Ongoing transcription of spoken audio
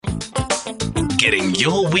Getting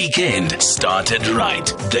your weekend started right.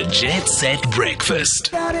 The Jet Set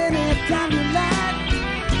Breakfast. Got any time you like,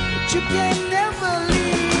 but you can never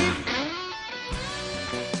leave.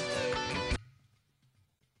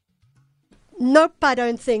 Nope, I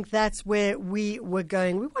don't think that's where we were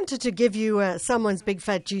going. We wanted to give you someone's big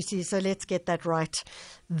fat juicy, so let's get that right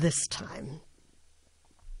this time.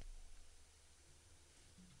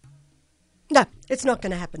 No, it's not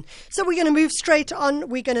going to happen. So we're going to move straight on.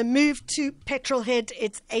 We're going to move to Petrolhead.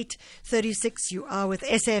 It's 8:36. You are with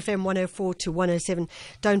SAFM 104 to 107.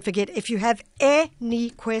 Don't forget, if you have any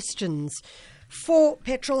questions for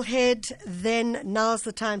Petrolhead, then now's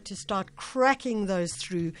the time to start cracking those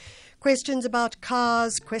through. Questions about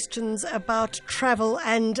cars, questions about travel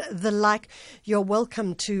and the like. You're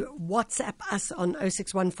welcome to WhatsApp us on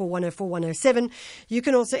 0614104107. You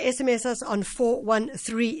can also SMS us on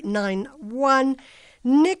 41391.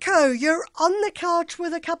 Nico, you're on the couch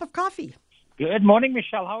with a cup of coffee. Good morning,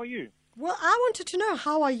 Michelle. How are you? Well, I wanted to know,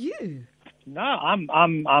 how are you? No, I'm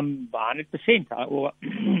 100%, or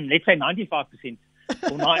let's say 95%,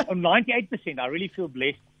 or 98%. I really feel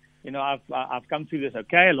blessed. You know, I've come through this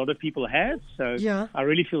okay. A lot of people have, so yeah. I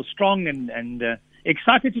really feel strong and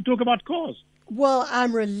excited to talk about cars. Well,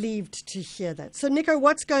 I'm relieved to hear that. So, Nico,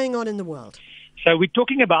 what's going on in the world? So we're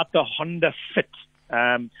talking about the Honda Fit.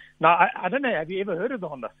 Now, I don't know, have you ever heard of the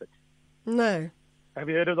Honda Fit? No. Have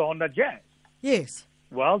you heard of the Honda Jazz? Yes.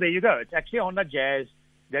 Well, there you go. It's actually a Honda Jazz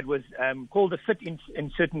that was called a Fit in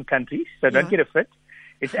certain countries, so don't get a Fit.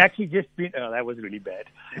 It's actually just been, that was really bad.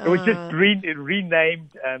 It was just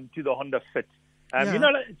renamed to the Honda Fit. You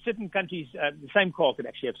know, certain countries, the same car could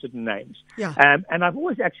actually have certain names. Yeah. And I've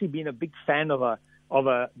always actually been a big fan of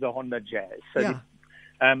the Honda Jazz. So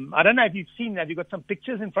I don't know if have you got some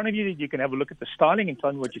pictures in front of you that you can have a look at the styling and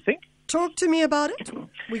tell me what you think? Talk to me about it.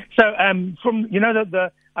 So from, you know,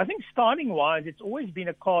 I think styling-wise, it's always been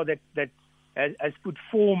a car that has put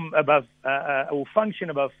form above, or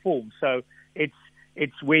function above form. So it's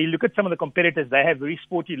where you look at some of the competitors, they have very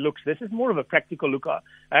sporty looks. This is more of a practical look. I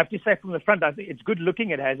have to say from the front, I think it's good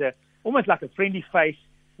looking. It has almost like a friendly face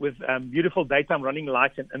with beautiful daytime running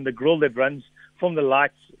lights and the grille that runs from the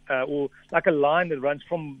lights, or like a line that runs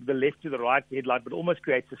from the left to the right headlight, but almost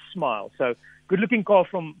creates a smile. So good looking car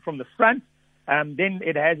from the front. Then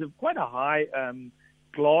it has quite a high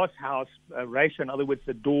glass house ratio. In other words,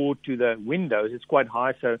 the door to the windows is quite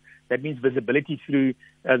high, so that means visibility through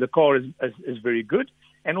the car is very good.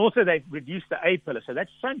 And also they've reduced the A-pillar, so that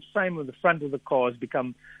same with the front of the car has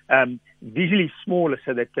become visually smaller,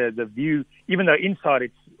 so that the view, even though inside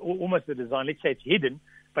it's almost the design, let's say it's hidden,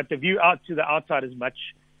 but the view out to the outside is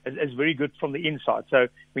very good from the inside. So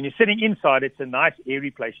when you're sitting inside, it's a nice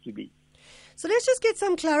airy place to be. So let's just get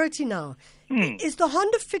some clarity now. Is the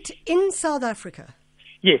Honda Fit in South Africa?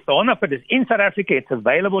 Yes, the Honda Fit is in South Africa. It's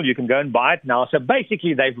available. You can go and buy it now. So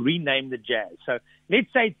basically, they've renamed the Jazz. So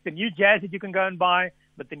let's say it's the new Jazz that you can go and buy,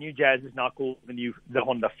 but the new Jazz is now called the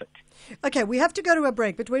Honda Fit. Okay, we have to go to a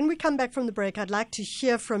break. But when we come back from the break, I'd like to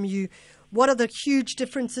hear from you. What are the huge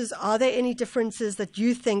differences? Are there any differences that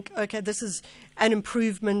you think, okay, this is an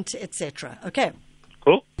improvement, etc.? Okay.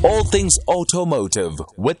 Cool. All things automotive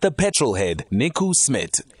with the Petrolhead, Nico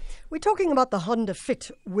Smit. We're talking about the Honda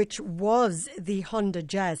Fit, which was the Honda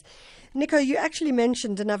Jazz. Nico, you actually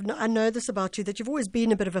mentioned, and I know this about you, that you've always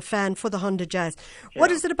been a bit of a fan for the Honda Jazz. Yeah.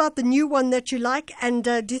 What is it about the new one that you like, and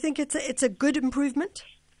do you think it's a good improvement?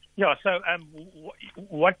 Yeah, so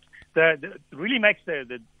what really makes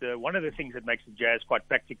the one of the things that makes the Jazz quite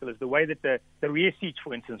practical is the way that the rear seats,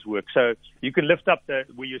 for instance, work. So you can lift up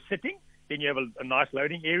where you're sitting, then you have a nice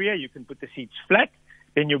loading area. You can put the seats flat,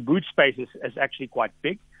 then your boot space is actually quite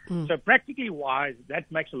big. So practically wise,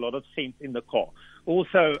 that makes a lot of sense in the car.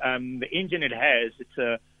 Also, the engine it has, it's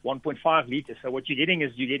a 1.5 litre. So what you're getting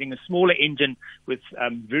is a smaller engine with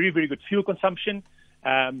very, very good fuel consumption.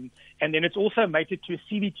 And then it's also mated to a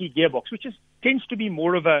CVT gearbox, which tends to be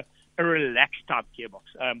more of a relaxed type gearbox.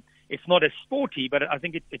 It's not as sporty, but I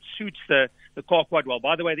think it suits the car quite well.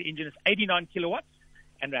 By the way, the engine is 89 kilowatts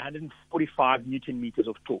and 145 Newton meters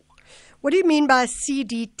of torque. What do you mean by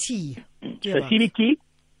CDT gearbox? So CVT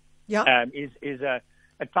Yeah. is a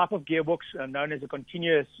type of gearbox known as a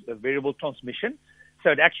continuous variable transmission.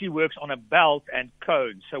 So it actually works on a belt and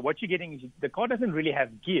cone. So what you're getting is the car doesn't really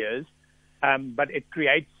have gears, but it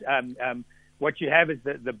creates what you have is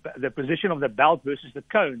the position of the belt versus the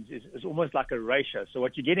cones is almost like a ratio. So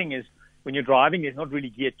what you're getting is when you're driving, there's not really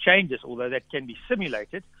gear changes, although that can be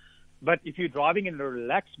simulated. But if you're driving in a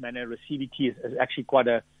relaxed manner, a CVT is actually quite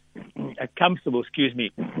a comfortable,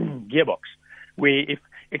 gearbox. Where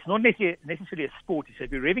it's not necessarily a sport. So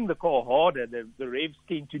if you're revving the car harder, the revs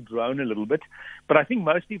tend to drone a little bit. But I think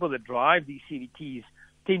most people that drive these CVTs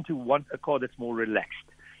tend to want a car that's more relaxed.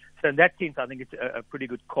 So in that sense, I think it's a pretty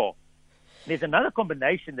good car. There's another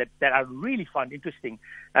combination that I really find interesting.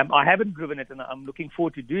 I haven't driven it, and I'm looking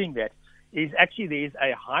forward to doing that, is actually there's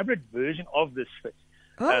a hybrid version of this Fit.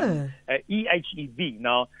 EHEV.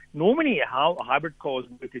 Now, normally how hybrid cars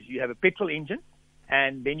work is you have a petrol engine,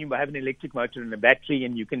 and then you have an electric motor and a battery,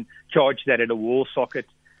 and you can charge that at a wall socket,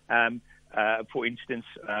 for instance,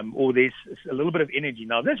 or there's a little bit of energy.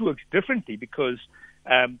 Now, this works differently because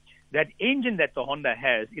that engine that the Honda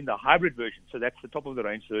has in the hybrid version, so that's the top of the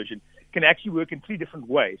range version, can actually work in 3 different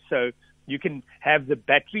ways. So you can have the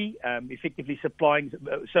battery effectively supplying.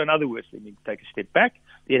 So in other words, let me take a step back.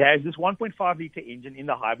 It has this 1.5-liter engine in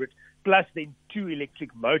the hybrid, plus then 2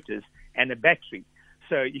 electric motors and a battery.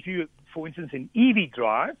 So if you, for instance, an EV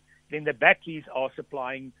drive, then the batteries are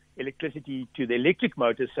supplying electricity to the electric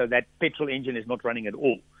motors, so that petrol engine is not running at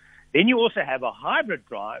all. Then you also have a hybrid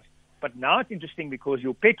drive, but now it's interesting because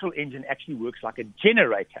your petrol engine actually works like a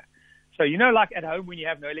generator. So, like at home when you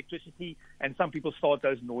have no electricity and some people start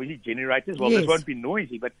those noisy generators, well, Yes. This won't be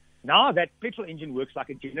noisy, but now that petrol engine works like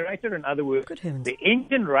a generator. In other words, Good heavens. the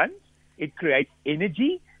engine runs, it creates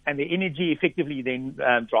energy, and the energy effectively then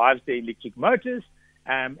drives the electric motors.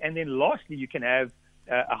 And then lastly, you can have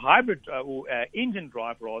a hybrid or engine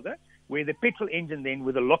drive, rather, where the petrol engine then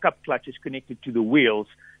with a lockup clutch is connected to the wheels,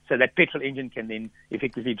 so that petrol engine can then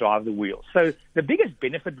effectively drive the wheels. So the biggest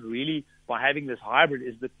benefit really by having this hybrid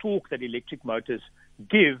is the torque that electric motors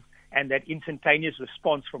give and that instantaneous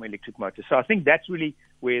response from electric motors. So I think that's really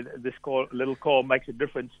where this little car makes a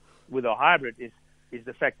difference with a hybrid is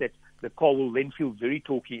the fact that the car will then feel very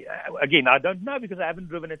torquey. Again, I don't know because I haven't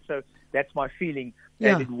driven it, so that's my feeling.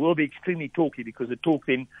 Yeah. And it will be extremely torquey because the torque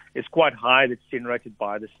then is quite high that's generated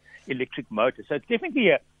by this electric motor. So it's definitely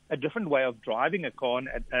a different way of driving a car and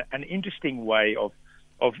an interesting way of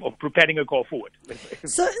propelling a car forward.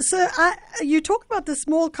 So you talk about the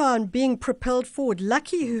small car and being propelled forward.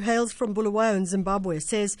 Lucky, who hails from Bulawayo in Zimbabwe,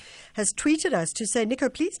 has tweeted us to say, Nico,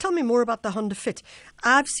 please tell me more about the Honda Fit.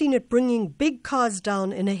 I've seen it bringing big cars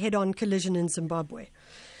down in a head-on collision in Zimbabwe.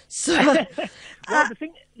 So, well, the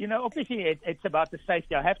thing, obviously it's about the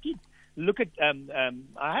safety. I have to look at,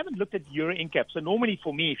 I haven't looked at Euro NCAP. So normally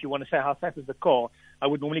for me, if you want to say how safe is the car, I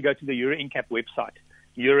would normally go to the Euro NCAP website,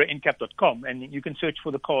 euroncap.com, and you can search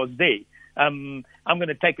for the cars there. I'm going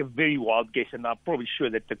to take a very wild guess, and I'm probably sure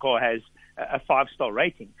that the car has a 5-star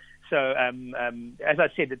rating. So, as I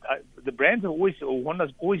said, the brands have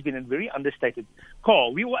Honda's always been a very understated car.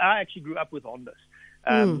 I actually grew up with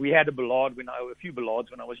Hondas. We had a few Ballards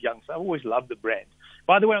when I was young, so I've always loved the brand.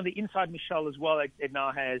 By the way, on the inside, Michelle, as well, it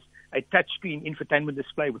now has a touchscreen infotainment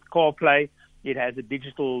display with CarPlay. It has a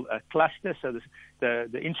digital cluster, so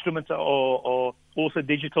the instruments are also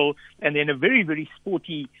digital, and then a very, very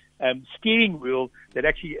sporty steering wheel that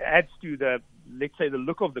actually adds to the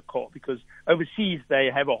look of the car, because overseas they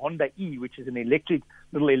have a Honda E, which is an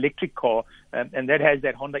little electric car, and that has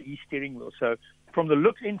that Honda E steering wheel. So from the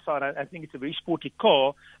looks inside, I think it's a very sporty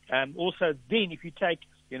car. Also, then if you take,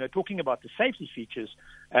 talking about the safety features,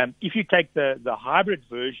 if you take the hybrid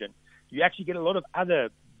version, you actually get a lot of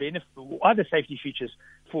other safety features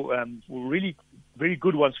for really very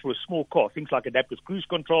good ones for a small car. Things like adaptive cruise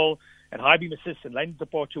control and high beam assist and lane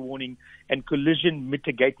departure warning and collision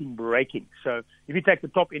mitigating braking. So if you take the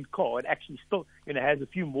top end car, it actually still has a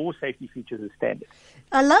few more safety features as standard.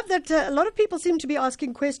 I love that a lot of people seem to be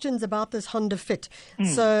asking questions about this Honda Fit.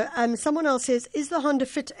 So someone else says, is the Honda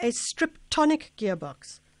Fit a Striptonic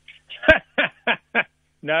gearbox?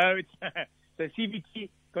 No, it's the CVT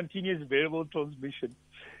continuous variable transmission.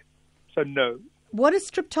 So no. What does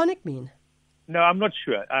Striptonic mean? No, I'm not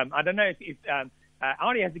sure. I don't know if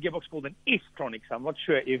Audi has a gearbox called an S-tronic, so I'm not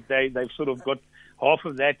sure if they've sort of got half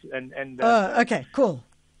of that. Okay, cool.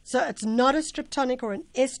 So it's not a Striptonic or an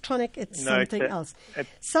S-tronic, it's something else.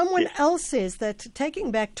 Someone else says that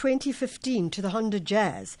taking back 2015 to the Honda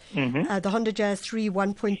Jazz, the Honda Jazz 3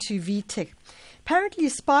 1.2 VTEC, apparently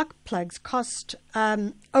spark plugs cost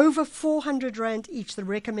over 400 Rand each. The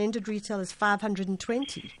recommended retail is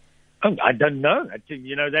 520. Oh, I don't know. That's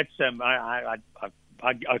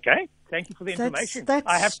okay. Thank you for the information.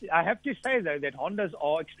 I have to say though that Hondas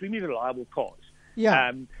are extremely reliable cars.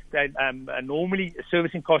 Yeah. Normally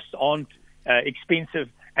servicing costs aren't expensive,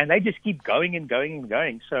 and they just keep going and going and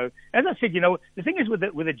going. So as I said, the thing is with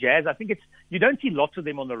the Jazz, I think you don't see lots of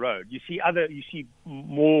them on the road. You see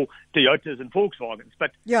more Toyotas and Volkswagens,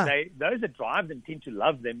 but those that drive them tend to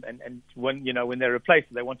love them, and when they're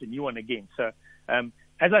replaced, they want a new one again. So.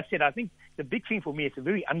 As I said, I think the big thing for me. It's a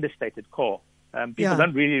very understated car. People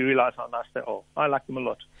don't really realize how nice they are. I like them a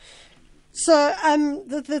lot. So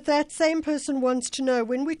that same person wants to know,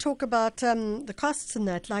 when we talk about the costs and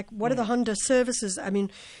that, like, what are the Honda services? I mean,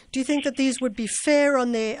 do you think that these would be fair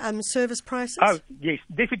on their service prices? Oh, yes,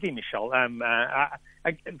 definitely, Michelle.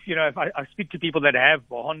 If I speak to people that have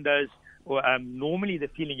Hondas, or normally the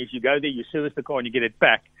feeling is you go there, you service the car, and you get it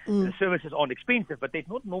back. The services aren't expensive, but there's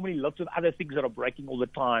not normally lots of other things that are breaking all the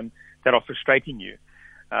time that are frustrating you.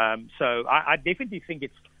 So I definitely think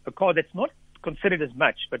it's a car that's not considered as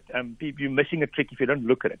much, but you're missing a trick if you don't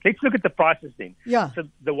look at it. Let's look at the prices then. Yeah. So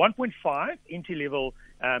the 1.5 entry-level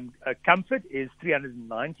Comfort is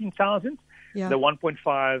 319,000. Yeah. The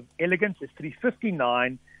 1.5 Elegance is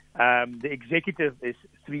 359. The Executive is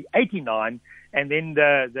 389, and then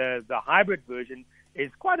the hybrid version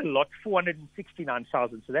is quite a lot,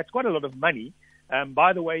 469,000. So that's quite a lot of money.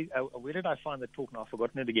 By the way, where did I find the torque now? I've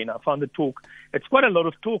forgotten it again. I found the torque. It's quite a lot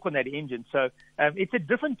of torque on that engine. So it's a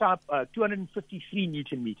different type, 253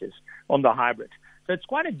 Newton meters on the hybrid. So it's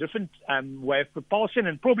quite a different way of propulsion,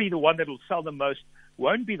 and probably the one that will sell the most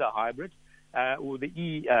won't be the hybrid or the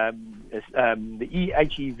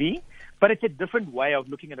EHEV, but it's a different way of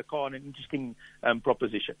looking at a car and an interesting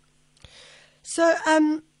proposition. So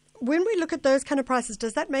when we look at those kind of prices,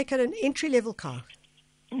 does that make it an entry-level car?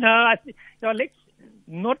 No, let's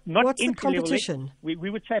not What's the entry level. competition? We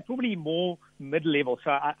would say probably more mid-level.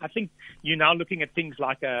 So I think you're now looking at things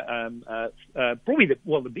like probably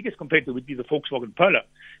the biggest competitor would be the Volkswagen Polo.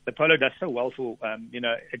 The Polo does so well for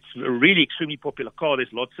it's a really extremely popular car.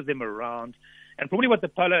 There's lots of them around, and probably what the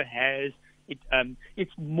Polo has,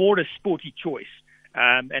 it's more a sporty choice.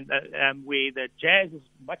 Where the Jazz is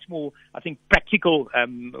much more, I think, practical.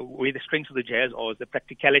 Where the strengths of the Jazz are is the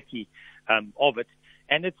practicality of it.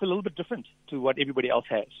 And it's a little bit different to what everybody else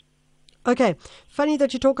has. Okay. Funny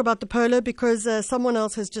that you talk about the Polo, because someone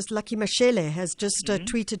else has just, Lucky Mashele, has just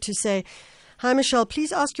tweeted to say, "Hi, Michelle,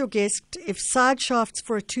 please ask your guest if side shafts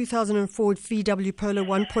for a 2004 VW Polo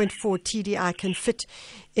 1.4 TDI can fit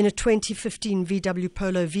in a 2015 VW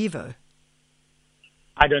Polo Vivo."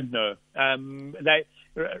 I don't know.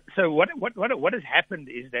 So what has happened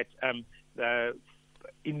is that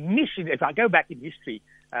initially, if I go back in history,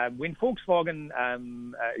 when Volkswagen,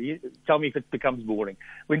 tell me if it becomes boring,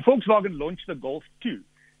 when Volkswagen launched the Golf 2,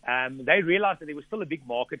 they realized that there was still a big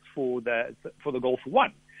market for the Golf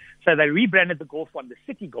 1. So they rebranded the Golf 1 the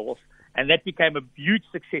City Golf, and that became a huge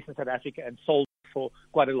success in South Africa and sold for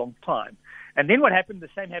quite a long time. And then what happened, the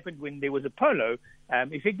same happened when there was a Polo.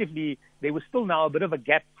 Effectively, there was still now a bit of a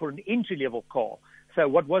gap for an entry-level car. So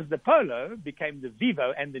what was the Polo became the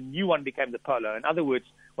Vivo, and the new one became the Polo. In other words,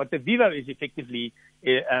 what the Vivo is effectively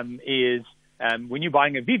is when you're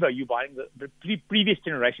buying a Vivo, you're buying the previous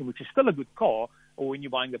generation, which is still a good car, or when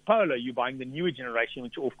you're buying the Polo, you're buying the newer generation,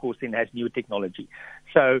 which of course then has newer technology.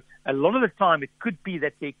 So a lot of the time, it could be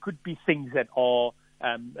that there could be things that are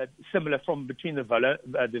similar from between the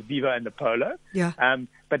Vivo and the Polo. Yeah.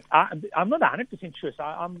 But I'm not 100% sure. So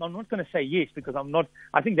I'm not going to say yes, because I'm not.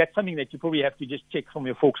 I think that's something that you probably have to just check from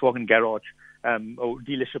your Volkswagen garage or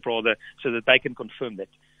dealership rather, so that they can confirm that.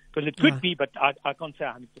 Because it could be, but I can't say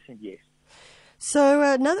 100% yes. So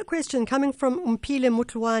another question coming from Umpile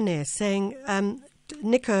Mutluane saying,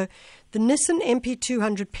 Nico, the Nissan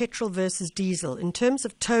MP200 petrol versus diesel, in terms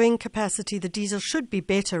of towing capacity, the diesel should be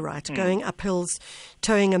better, right? Going up hills,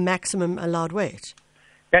 towing a maximum allowed weight.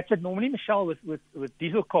 That's it. Normally, Michelle, with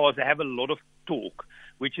diesel cars, they have a lot of torque,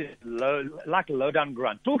 which is like low down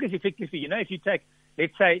grunt. Torque is effectively, if you take,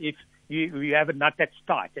 let's say, if you have a nut that's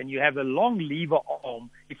tight and you have a long lever arm,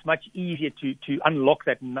 it's much easier to unlock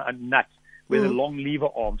that nut with a long lever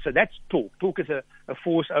arm. So that's torque. Torque is a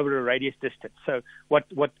force over a radius distance. So what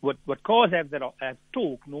cars have that have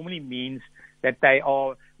torque normally means that they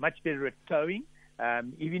are much better at towing.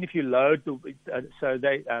 Even if you load,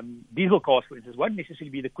 diesel cars, for instance, won't necessarily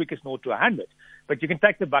be the quickest 0 to 100, but you can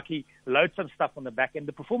take the bucky, load some stuff on the back, and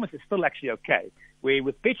the performance is still actually okay. Where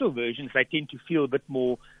with petrol versions, they tend to feel a bit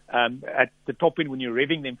more at the top end when you're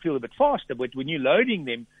revving them, feel a bit faster, but when you're loading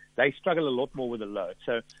them, they struggle a lot more with the load.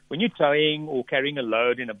 So when you're towing or carrying a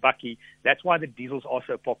load in a bucky, that's why the diesels are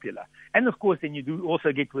so popular. And of course, then you do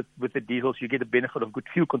also get with the diesels, you get the benefit of good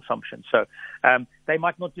fuel consumption. So they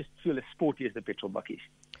might not just feel as sporty as the petrol buckies.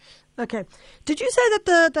 Okay. Did you say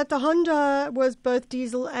that the Honda was both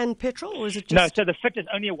diesel and petrol, or is it just... No, so the Fit is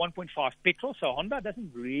only a 1.5 petrol, so Honda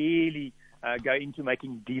doesn't really go into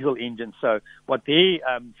making diesel engines. So what their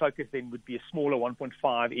focus then would be a smaller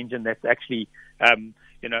 1.5 engine that's actually,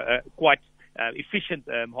 quite efficient.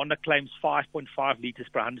 Honda claims 5.5 liters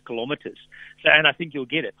per 100 kilometers. So, and I think you'll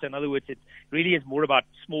get it. So in other words, it really is more about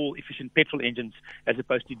small, efficient petrol engines as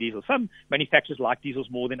opposed to diesel. Some manufacturers like diesels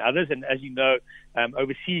more than others, and as you know,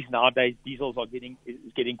 overseas nowadays, diesels are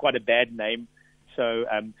getting quite a bad name. So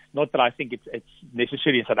not that I think it's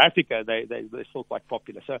necessary in South Africa. They're still quite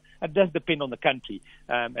popular. So it does depend on the country.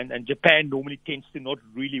 And Japan normally tends to not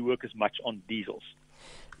really work as much on diesels.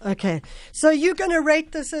 Okay. So you're going to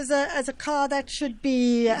rate this as a car that should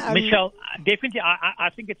be... Michelle, definitely. I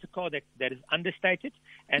think it's a car that is understated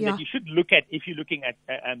and that you should look at, if you're looking at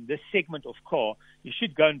this segment of car, you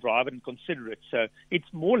should go and drive it and consider it. So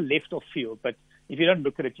it's more left of field, but if you don't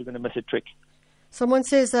look at it, you're going to miss a trick. Someone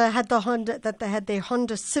says they had their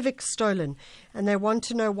Honda Civic stolen, and they want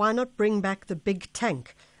to know why not bring back the big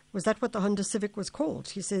tank. Was that what the Honda Civic was called?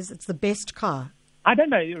 He says it's the best car. I don't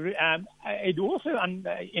know. It also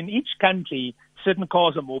in each country, certain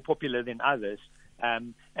cars are more popular than others.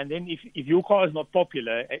 And then if your car is not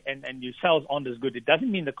popular and your sales aren't as good, it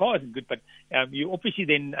doesn't mean the car isn't good. But you obviously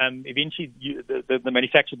then eventually the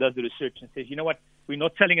manufacturer does the research and says, you know what, we're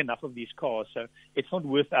not selling enough of these cars, so it's not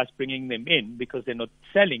worth us bringing them in because they're not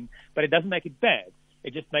selling. But it doesn't make it bad.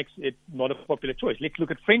 It just makes it not a popular choice. Let's look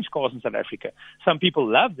at French cars in South Africa. Some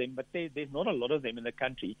people love them, but there's not a lot of them in the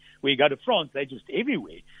country. Where you go to France, they're just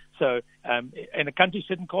everywhere. So in a country,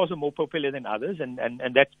 certain cars are more popular than others, and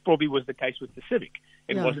that probably was the case with the Civic.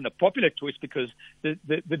 It wasn't a popular choice because the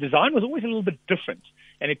design was always a little bit different,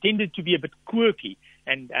 and it tended to be a bit quirky,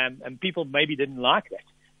 and people maybe didn't like that.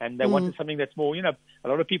 And they wanted something that's more, a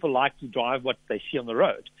lot of people like to drive what they see on the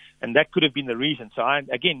road. And that could have been the reason. So,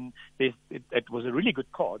 it was a really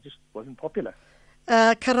good car, just wasn't popular.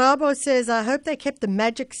 Karabo says, I hope they kept the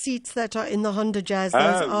magic seats that are in the Honda Jazz.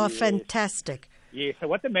 Those are fantastic. Yeah, so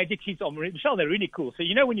what the magic seats are, Michelle, they're really cool. So,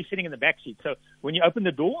 when you're sitting in the back seat, so when you open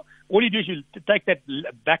the door, all you do is you take that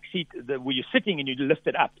back seat where you're sitting and you lift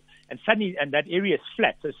it up. And suddenly, and that area is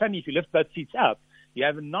flat. So suddenly, if you lift both seats up, you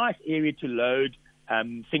have a nice area to load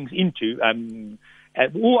things into,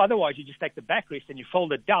 or otherwise you just take the backrest and you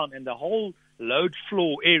fold it down and the whole load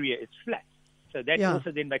floor area is flat. So that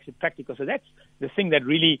also then makes it practical. So that's the thing that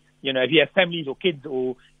really, if you have families or kids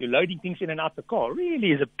or you're loading things in and out the car,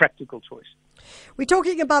 really is a practical choice. We're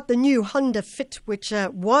talking about the new Honda Fit, which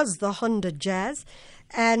was the Honda Jazz.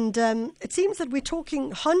 And it seems that we're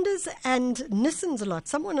talking Hondas and Nissans a lot.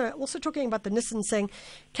 Someone also talking about the Nissan saying,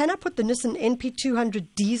 can I put the Nissan NP200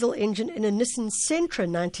 diesel engine in a Nissan Sentra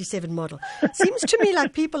 97 model? Seems to me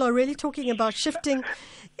like people are really talking about shifting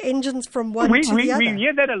engines from one to the other. We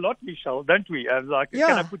hear that a lot, Michelle, don't we? Can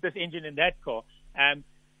I put this engine in that car? And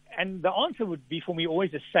the answer would be for me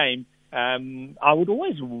always the same. I would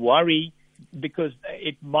always worry because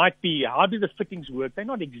it might be, how do the fittings work? They're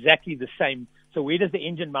not exactly the same. So where does the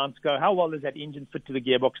engine mounts go? How well does that engine fit to the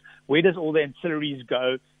gearbox? Where does all the ancillaries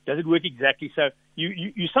go? Does it work exactly? So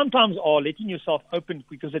you sometimes are letting yourself open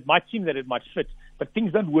because it might seem that it might fit, but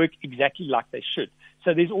things don't work exactly like they should.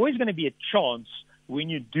 So there's always going to be a chance when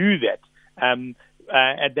you do that,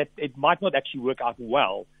 that it might not actually work out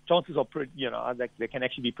well. Chances are pretty, they can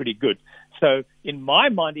actually be pretty good. So in my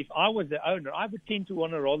mind, if I was the owner, I would tend to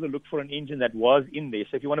want to rather look for an engine that was in there.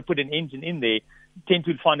 So if you want to put an engine in there, tend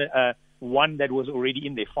to find one that was already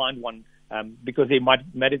in there. Find one because there might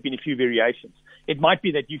have been a few variations. It might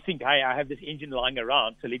be that you think, hey, I have this engine lying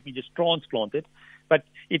around, so let me just transplant it. But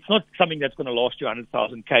it's not something that's going to last you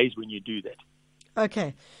 100,000 Ks when you do that.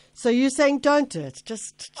 Okay. So you're saying don't do it.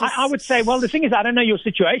 Just... I would say, well, the thing is, I don't know your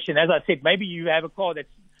situation. As I said, maybe you have a car that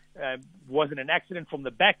wasn't an accident from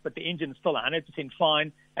the back, but the engine is still 100%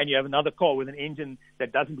 fine, and you have another car with an engine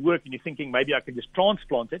that doesn't work, and you're thinking maybe I can just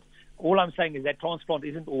transplant it. All I'm saying is that transplant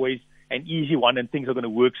isn't always an easy one, and things are going to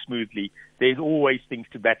work smoothly. There's always things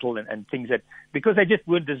to battle and things that, because they just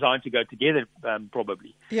weren't designed to go together,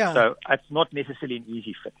 probably. Yeah. So it's not necessarily an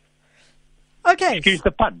easy fit. Okay. Excuse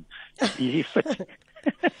the pun. Easy fit.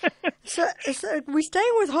 So we're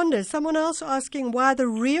staying with Honda. Someone else asking why the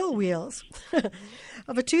real wheels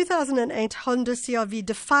of a 2008 Honda CR-V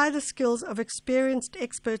defy the skills of experienced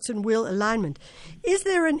experts in wheel alignment. Is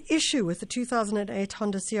there an issue with the 2008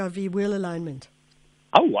 Honda CR-V wheel alignment?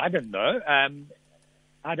 Oh, I don't know.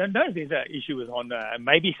 I don't know if there's an issue with Honda.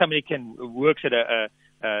 Maybe somebody works at a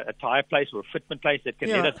tire place or a fitment place that can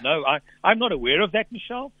let us know. I'm not aware of that,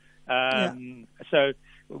 Michelle. So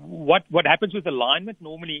what happens with alignment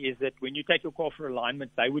normally is that when you take your car for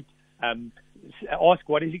alignment, they would ask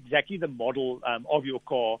what is exactly the model of your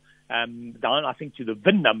car down, I think, to the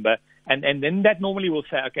VIN number. And then that normally will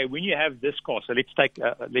say, okay, when you have this car, so let's say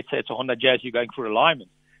it's a Honda Jazz, you're going for alignment.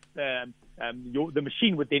 the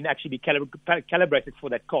machine would then actually be calibrated for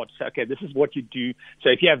that car. So, okay, this is what you do. So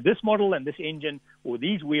if you have this model and this engine or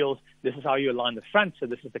these wheels, this is how you align the front. So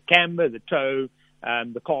this is the camber, the toe,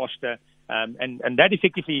 the caster, and that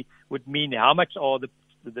effectively would mean how much are the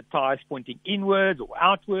tires pointing inwards or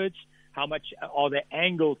outwards, how much are the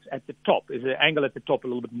angles at the top. Is the angle at the top a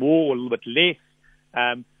little bit more or a little bit less?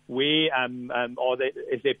 Where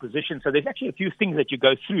is their position? So there's actually a few things that you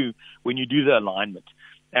go through when you do the alignment.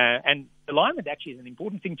 And alignment actually is an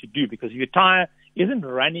important thing to do, because if your tire isn't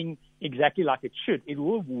running exactly like it should, it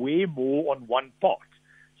will wear more on one part.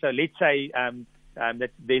 So let's say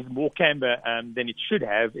that there's more camber than it should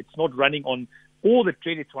have. It's not running on all the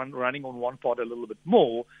tread, it's running on one part a little bit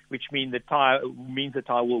more, which means the tire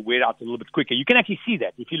will wear out a little bit quicker. You can actually see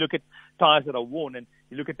that. If you look at tires that are worn and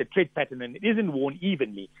you look at the tread pattern and it isn't worn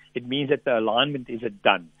evenly, it means that the alignment isn't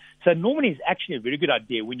done. So normally it's actually a very good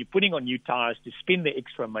idea when you're putting on new tires to spend the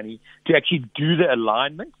extra money to actually do the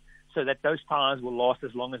alignment so that those tires will last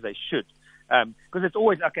as long as they should. Because it's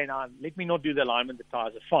always, okay, now let me not do the alignment, the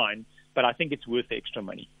tires are fine, but I think it's worth the extra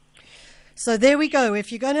money. So there we go. If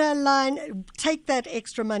you're going to align, take that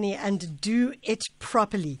extra money and do it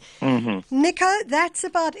properly. Mm-hmm. Nico, that's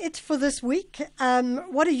about it for this week.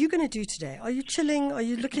 What are you going to do today? Are you chilling? Are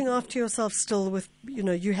you looking after yourself still with,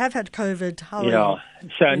 you have had COVID. How are you?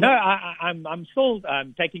 So, no, I'm still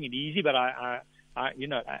taking it easy, but I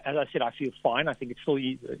as I said, I feel fine. I think it's still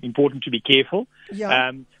important to be careful.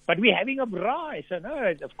 Yeah. But we're having a braai. So,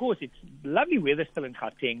 no, of course, it's lovely weather still in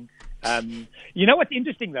Gauteng. You know what's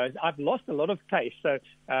interesting, though, is I've lost a lot of taste. So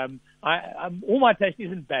all my taste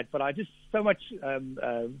isn't bad, but I just so much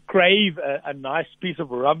crave a nice piece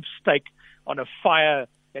of rump steak on a fire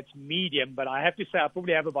that's medium, but I have to say I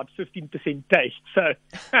probably have about 15% taste. So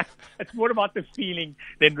it's more about the feeling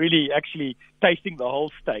than really actually tasting the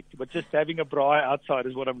whole steak. But just having a braai outside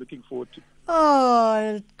is what I'm looking forward to.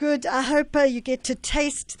 Oh, good. I hope you get to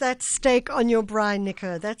taste that steak on your braai,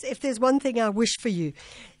 Nico. That's, if there's one thing I wish for you,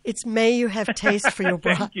 it's may you have taste for your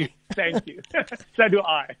braai. Thank you. So do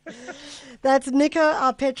I. That's Nico,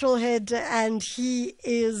 our petrol head, and he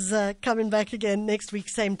is coming back again next week,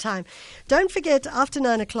 same time. Don't forget, after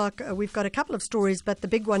 9 o'clock, we've got a couple of stories, but the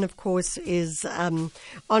big one, of course, is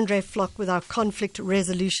Andre Flock with our conflict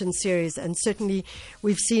resolution series. And certainly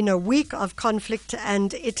we've seen a week of conflict,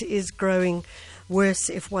 and it is growing worse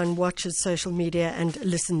if one watches social media and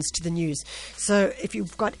listens to the news. So if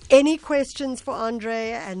you've got any questions for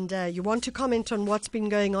Andre and you want to comment on what's been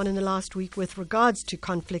going on in the last week with regards to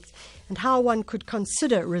conflict and how one could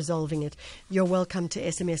consider resolving it, you're welcome to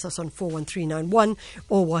SMS us on 41391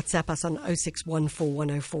 or WhatsApp us on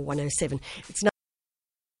 0614104107. It's